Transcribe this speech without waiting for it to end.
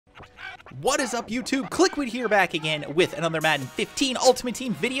What is up, YouTube? Kliquid here, back again with another Madden 15 Ultimate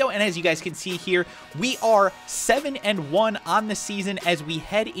Team video, and as you guys can see here, we are 7-1 on the season as we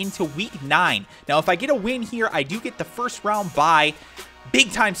head into Week 9. Now, if I get a win here, I do get the first round bye.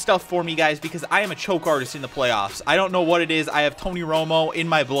 Big time stuff for me, guys, because I am a choke artist in the playoffs. I don't know what it is. I have Tony Romo in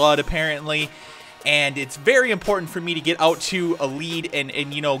my blood, apparently. And it's very important for me to get out to a lead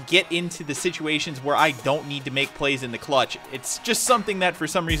and you know, get into the situations where I don't need to make plays in the clutch. It's just something that for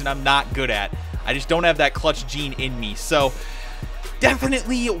some reason I'm not good at. I just don't have that clutch gene in me. So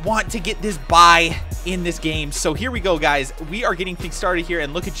definitely want to get this bye in this game. So here we go, guys. We are getting things started here,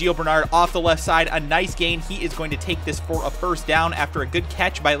 and look at Gio Bernard off the left side. A nice gain. He is going to take this for a first down after a good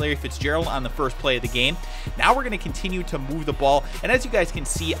catch by Larry Fitzgerald on the first play of the game. Now we're going to continue to move the ball, and as you guys can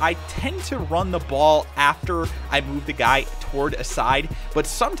see, I tend to run the ball after I move the guy toward a side, but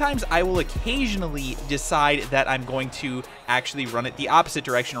sometimes I will occasionally decide that I'm going to actually run it the opposite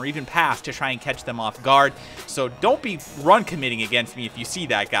direction or even pass to try and catch them off guard. So don't be run committing against me if you see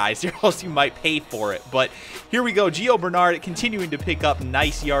that, guys, or else you might pay for it. But here we go. Gio Bernard continuing to pick up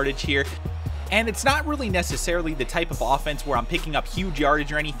nice yardage here. And it's not really necessarily the type of offense where I'm picking up huge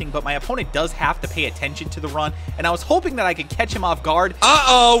yardage or anything, but my opponent does have to pay attention to the run, and I was hoping that I could catch him off guard.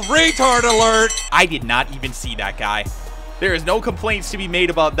 Uh-oh, retard alert! I did not even see that guy. There is no complaints to be made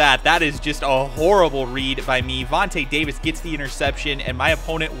about that. That is just a horrible read by me. Vontae Davis gets the interception, and my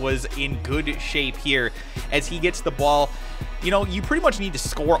opponent was in good shape here as he gets the ball. You know, you pretty much need to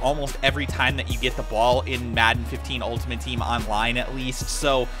score almost every time that you get the ball in Madden 15 Ultimate Team online, at least.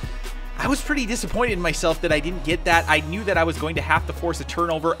 So I was pretty disappointed in myself that I didn't get that. I knew that I was going to have to force a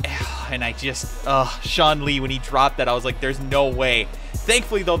turnover, and I just, Sean Lee, when he dropped that, I was like, there's no way.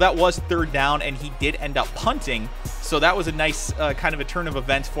 Thankfully, though, that was third down, and he did end up punting. So that was a nice kind of a turn of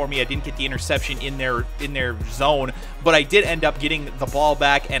events for me. I didn't get the interception in their zone, but I did end up getting the ball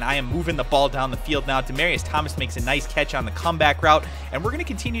back, and I am moving the ball down the field now. Demaryius Thomas makes a nice catch on the comeback route, and we're going to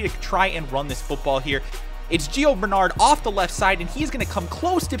continue to try and run this football here. It's Gio Bernard off the left side, and he's going to come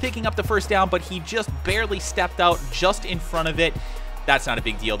close to picking up the first down, but he just barely stepped out just in front of it. That's not a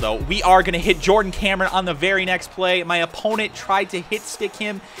big deal, though. We are going to hit Jordan Cameron on the very next play. My opponent tried to hit stick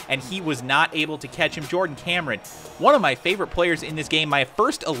him, and he was not able to catch him. Jordan Cameron, one of my favorite players in this game. My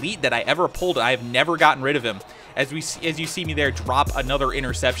first elite that I ever pulled. I have never gotten rid of him. As you see me there drop another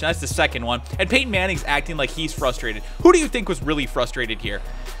interception. That's the second one. And Peyton Manning's acting like he's frustrated. Who do you think was really frustrated here?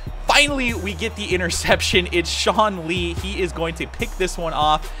 Finally, we get the interception. It's Sean Lee. He is going to pick this one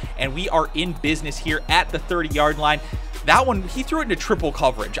off, and we are in business here at the 30-yard line. That one, he threw it into triple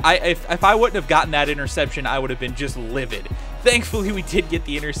coverage. If I wouldn't have gotten that interception, I would have been just livid. Thankfully, we did get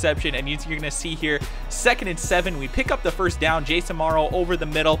the interception, and you're going to see here, 2nd and 7. We pick up the first down. Jason Morrow over the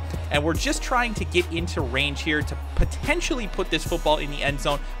middle, and we're just trying to get into range here to potentially put this football in the end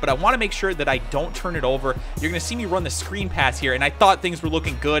zone, but I want to make sure that I don't turn it over. You're going to see me run the screen pass here, and I thought things were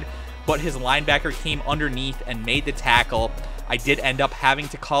looking good, but his linebacker came underneath and made the tackle. I did end up having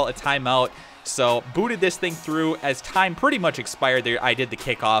to call a timeout. So booted this thing through as time pretty much expired there. I did the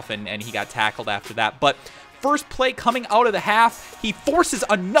kickoff, and he got tackled after that. But first play coming out of the half, he forces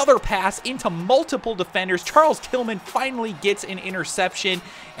another pass into multiple defenders. Charles Tillman finally gets an interception,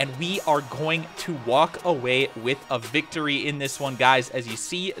 and we are going to walk away with a victory in this one, guys. As you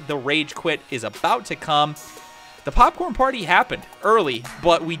see, the rage quit is about to come. The popcorn party happened early,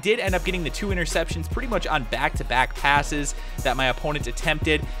 but we did end up getting the 2 interceptions pretty much on back-to-back passes that my opponent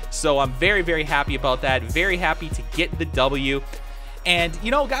attempted. So I'm very, very happy about that. Very happy to get the W. And, you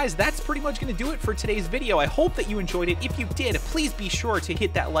know, guys, that's pretty much going to do it for today's video. I hope that you enjoyed it. If you did, please be sure to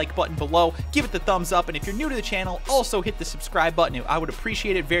hit that like button below. Give it the thumbs up. And if you're new to the channel, also hit the subscribe button. I would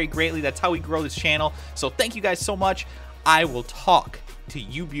appreciate it very greatly. That's how we grow this channel. So thank you guys so much. I will talk to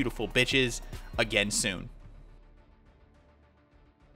you beautiful bitches again soon.